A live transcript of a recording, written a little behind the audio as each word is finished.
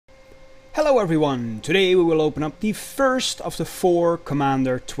Hello everyone! Today we will open up the first of the 4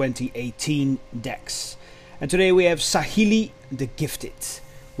 Commander 2018 decks. And today we have Saheeli the Gifted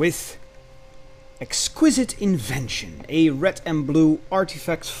with Exquisite Invention, a red and blue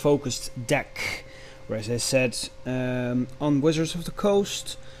artifact focused deck. Where, as I said, on Wizards of the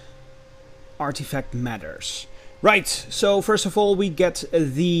Coast, artifact matters. Right, so first of all we get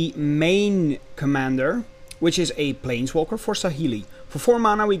the main commander, which is a Planeswalker for Saheeli. For 4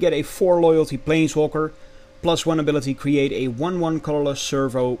 mana we get a 4 loyalty Planeswalker, plus 1 ability, create a 1/1 colorless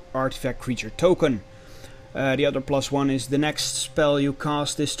servo artifact creature token. The other plus 1 is the next spell you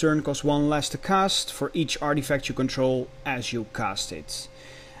cast this turn costs 1 less to cast for each artifact you control as you cast it.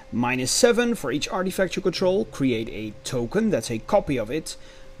 -7 for each artifact you control, create a token, that's a copy of it.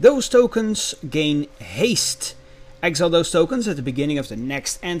 Those tokens gain haste. Exile those tokens at the beginning of the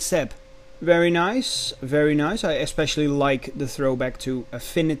next end step. Very nice, very nice. I especially like the throwback to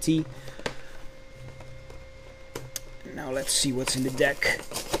Affinity. Now let's see what's in the deck.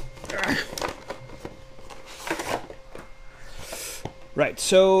 Right,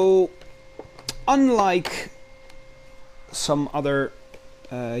 so unlike some other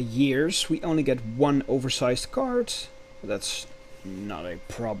years, we only get 1 oversized card. That's not a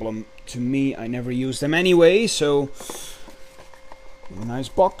problem to me. I never use them anyway, so a nice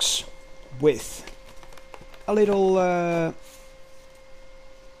box with a little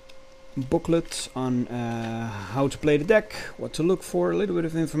booklet on how to play the deck, what to look for, a little bit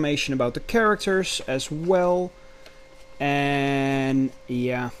of information about the characters as well, and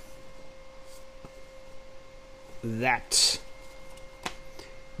yeah, that.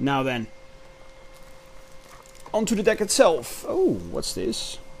 Now then, onto the deck itself. Oh, what's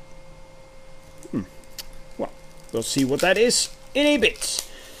this? Well, we'll see what that is in a bit.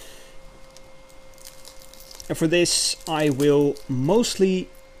 And for this I will mostly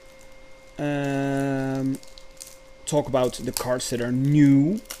talk about the cards that are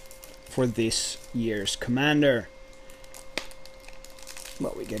new for this year's Commander.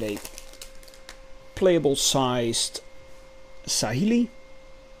 Well, we get a playable sized Saheeli.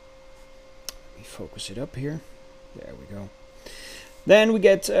 Let me focus it up here. There we go. Then we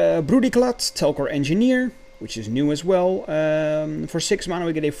get Broodyklat, Telkor Engineer, which is new as well. For 6 mana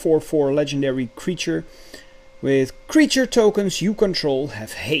we get a 4/4 legendary creature. With creature tokens you control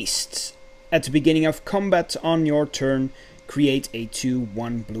have haste. At the beginning of combat on your turn, create a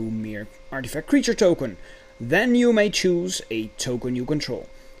 2/1 blue mirror artifact creature token. Then you may choose a token you control.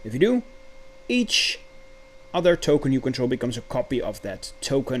 If you do, each other token you control becomes a copy of that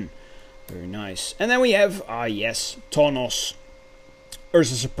token. Very nice. And then we have, yes, Tawnos,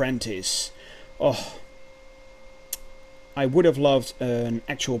 Urza's Apprentice. Oh, I would have loved an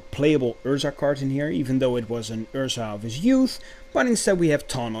actual playable Urza card in here, even though it was an Urza of his youth, but instead we have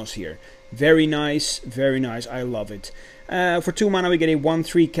Tawnos here. Very nice, very nice, I love it. For 2 mana we get a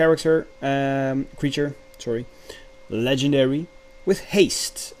 1/3 character, creature, legendary, with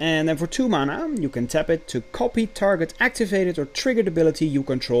haste. And then for 2 mana you can tap it to copy target activated or triggered ability you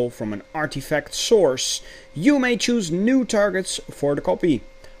control from an artifact source. You may choose new targets for the copy.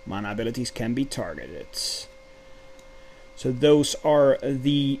 Mana abilities can be targeted. So those are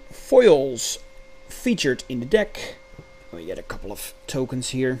the foils featured in the deck. We get a couple of tokens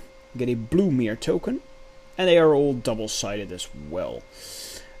here. We get a blue mirror token. And they are all double-sided as well.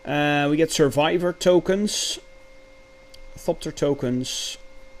 We get survivor tokens, Thopter tokens,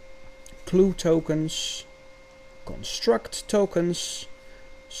 clue tokens, construct tokens,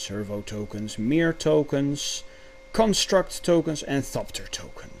 servo tokens, mirror tokens, construct tokens, and Thopter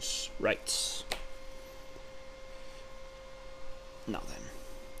tokens. Right. Now then.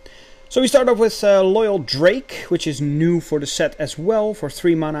 So we start off with Loyal Drake, which is new for the set as well. For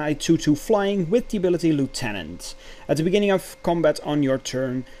 3 mana, a 2/2 flying with the ability Lieutenant. At the beginning of combat on your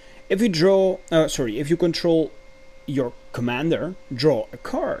turn, if you control your commander, draw a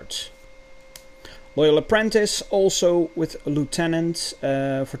card. Loyal Apprentice, also with Lieutenant,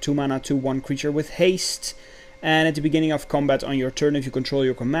 for 2 mana, 2/1 creature with haste. And at the beginning of combat on your turn, if you control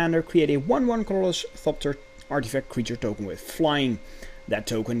your commander, create a 1/1 colorless Thopter artifact creature token with flying. That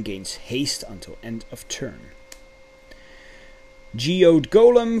token gains haste until end of turn. Geode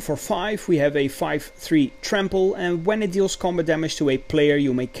Golem, for 5 we have a 5/3 trample, and when it deals combat damage to a player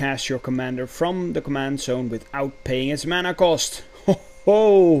you may cast your commander from the command zone without paying its mana cost. Ho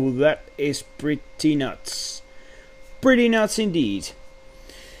ho, that is pretty nuts. Pretty nuts indeed.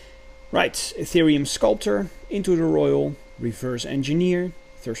 Right, Ethereum Sculptor, Into the Royal, Reverse Engineer,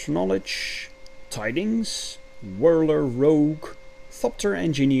 Thirst for Knowledge, Tidings, Whirler Rogue, Thopter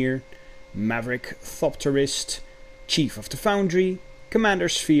Engineer, Maverick Thopterist, Chief of the Foundry, Commander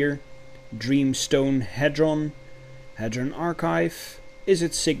Sphere, Dreamstone Hedron, Hedron Archive,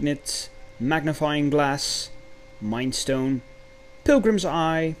 Izzet Signet, Magnifying Glass, Mindstone, Pilgrim's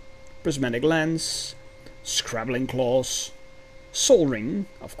Eye, Prismatic Lens, Scrabbling Claws, Soul Ring,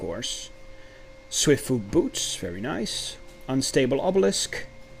 of course, Swiftfoot Boots, very nice, Unstable Obelisk,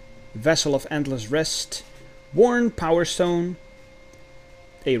 Vessel of Endless Rest, Worn Power Stone,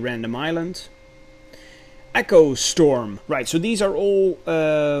 a Random Island, Echo Storm. Right, so these are all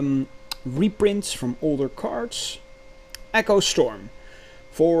reprints from older cards. Echo Storm.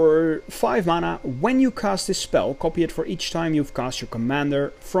 For 5 mana, when you cast this spell, copy it for each time you've cast your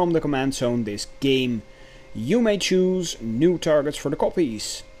commander from the command zone this game. You may choose new targets for the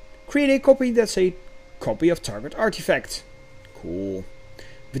copies. Create a copy that's a copy of target artifact. Cool.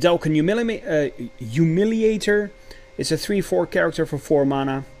 Vidalcan Humiliator is a 3/4 character for 4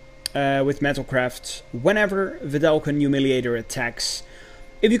 mana with Metalcraft. Whenever Vidalcan Humiliator attacks,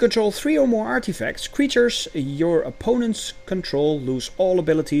 if you control 3 or more artifacts, creatures your opponents control lose all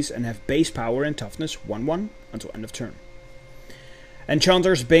abilities and have base power and toughness 1/1 until end of turn.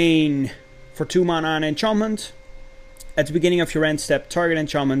 Enchanter's Bane for 2 mana and enchantment. At the beginning of your end step, target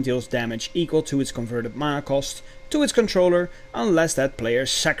enchantment deals damage equal to its converted mana cost to its controller unless that player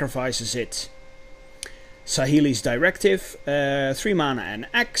sacrifices it. Sahili's Directive, 3 mana and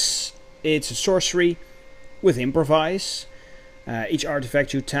X. It's a sorcery with Improvise. Each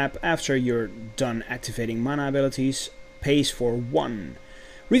artifact you tap after you're done activating mana abilities pays for 1.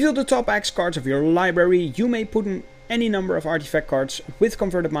 Reveal the top X cards of your library. You may put in any number of artifact cards with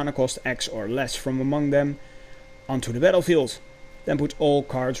converted mana cost X or less from among them onto the battlefield. Then put all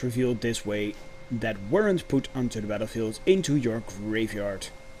cards revealed this way that weren't put onto the battlefield into your graveyard.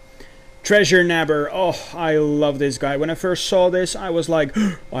 Treasure Nabber. Oh, I love this guy. When I first saw this, I was like,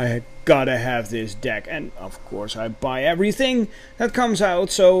 I gotta have this deck. And of course I buy everything that comes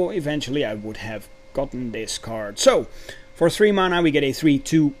out, so eventually I would have gotten this card. So, for 3 mana we get a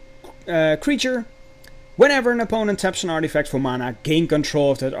 3/2 creature. Whenever an opponent taps an artifact for mana, gain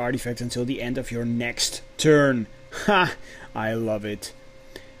control of that artifact until the end of your next turn. Ha! I love it.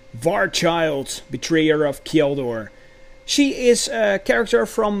 Varchild, Betrayer of Kjeldor. She is a character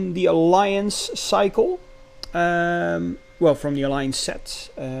from the Alliance cycle. Well, from the Alliance set.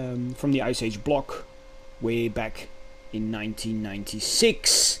 From the Ice Age block. Way back in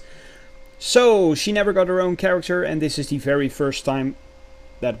 1996. So, she never got her own character, and this is the very first time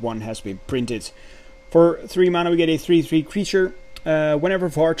that one has been printed. For 3 mana we get a 3/3 creature. Whenever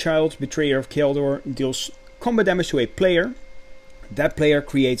Varchild, Betrayer of Kjeldor, deals combat damage to a player, that player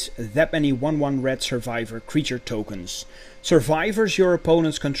creates that many 1/1 red survivor creature tokens. Survivors your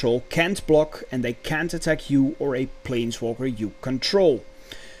opponents control can't block and they can't attack you or a planeswalker you control.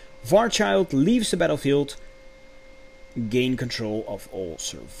 Varchild leaves the battlefield. Gain control of all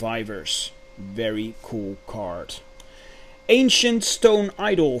survivors. Very cool card. Ancient Stone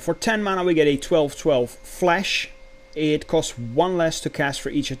Idol. For 10 mana we get a 12/12 flash. It costs 1 less to cast for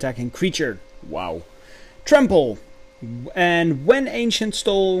each attacking creature. Wow. Trample. And when Ancient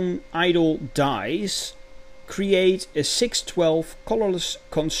Stone Idol dies, create a 6/12 colorless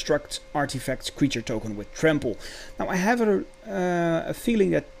construct artifact creature token with Trample. Now I have a feeling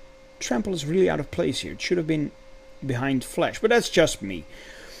that Trample is really out of place here. It should have been behind Flash, but that's just me.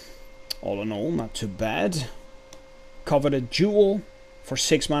 All in all, not too bad. Coveted Jewel. For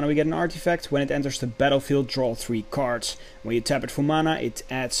 6 mana we get an artifact. When it enters the battlefield, draw 3 cards. When you tap it for mana, it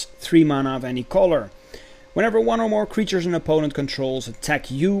adds 3 mana of any color. Whenever 1 or more creatures an opponent controls attack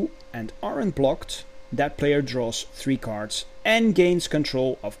you and aren't blocked, that player draws 3 cards and gains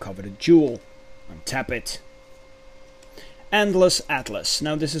control of Coveted Jewel. Untap it. Endless Atlas.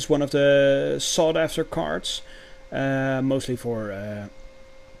 Now this is one of the sought after cards. Mostly for,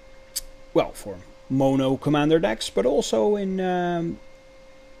 well, for mono commander decks, but also in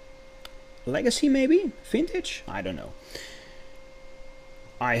Legacy maybe? Vintage? I don't know.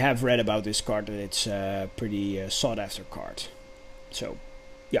 I have read about this card that it's a pretty sought after card. So,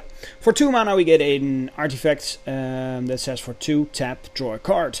 yeah. For 2 mana we get an artifact that says for 2, tap, draw a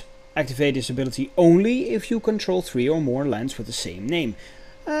card. Activate this ability only if you control 3 or more lands with the same name.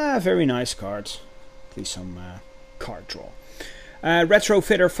 Very nice card. Please some card draw.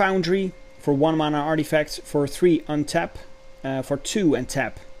 Retrofitter Foundry. For 1 mana artifact. For 3, untap. For 2, and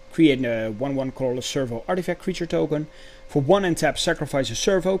tap. Create a 1/1 colorless servo artifact creature token. For 1 and tap, sacrifice a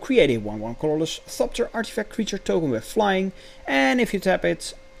servo, create a 1/1 colorless Thopter artifact creature token with flying. And if you tap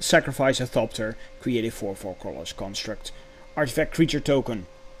it, sacrifice a Thopter, create a 4/4 colorless construct artifact creature token.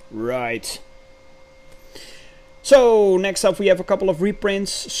 Right. So, next up we have a couple of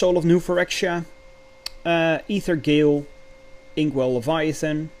reprints. Soul of New Phyrexia, Aether Gale, Inkwell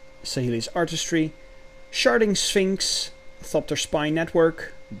Leviathan, Saheeli's Artistry, Sharding Sphinx, Thopter Spy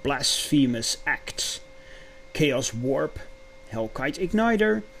Network, Blasphemous Act, Chaos Warp, Hellkite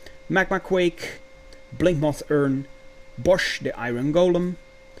Igniter, Magma Quake, Blinkmoth Urn, Bosch the Iron Golem,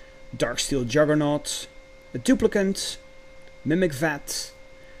 Darksteel Juggernaut, a Duplicant, Mimic Vat,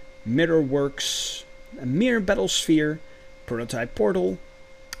 Mirrorworks, a Mirror Battlesphere, Prototype Portal,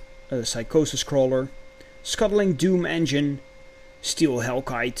 a Psychosis Crawler, Scuttling Doom Engine, Steel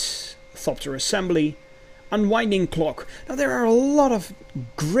Hellkite, Thopter Assembly, Unwinding Clock. Now there are a lot of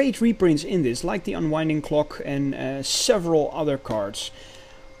great reprints in this, like the Unwinding Clock and several other cards.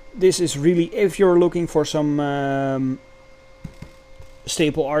 This is really, if you're looking for some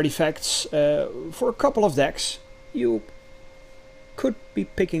staple artifacts for a couple of decks, you could be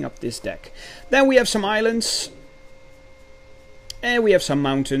picking up this deck. Then we have some islands, and we have some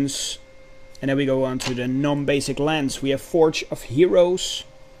mountains, and then we go on to the non-basic lands. We have Forge of Heroes,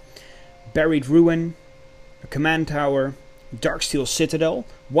 Buried Ruin, a Command Tower, Darksteel Citadel,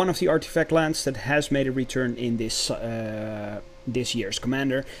 one of the artifact lands that has made a return in this this year's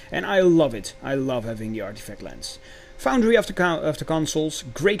Commander, and I love it. I love having the artifact lands. Foundry of the Consoles,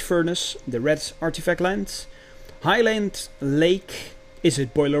 Great Furnace, the red artifact land, Highland Lake, is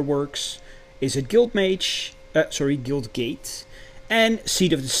it Boiler Works, is it Guildmage, Guildgate, and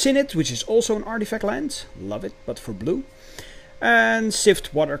Seat of the Synod, which is also an artifact land, love it, but for blue, and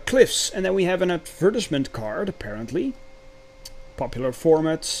Siftwater Cliffs. And then we have an advertisement card, apparently, popular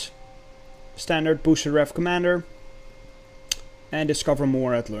formats, standard booster ref commander, and discover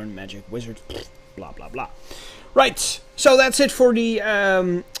more at Learn Magic Wizard, blah blah blah. Right, so that's it for the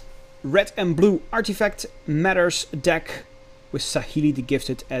red and blue Artifact Matters deck with Saheeli the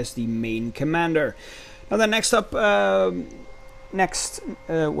Gifted as the main commander. Now then, next up,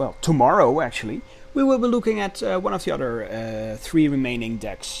 tomorrow actually, we will be looking at one of the other 3 remaining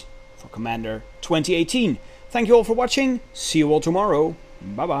decks for Commander 2018. Thank you all for watching, see you all tomorrow,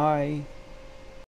 bye bye.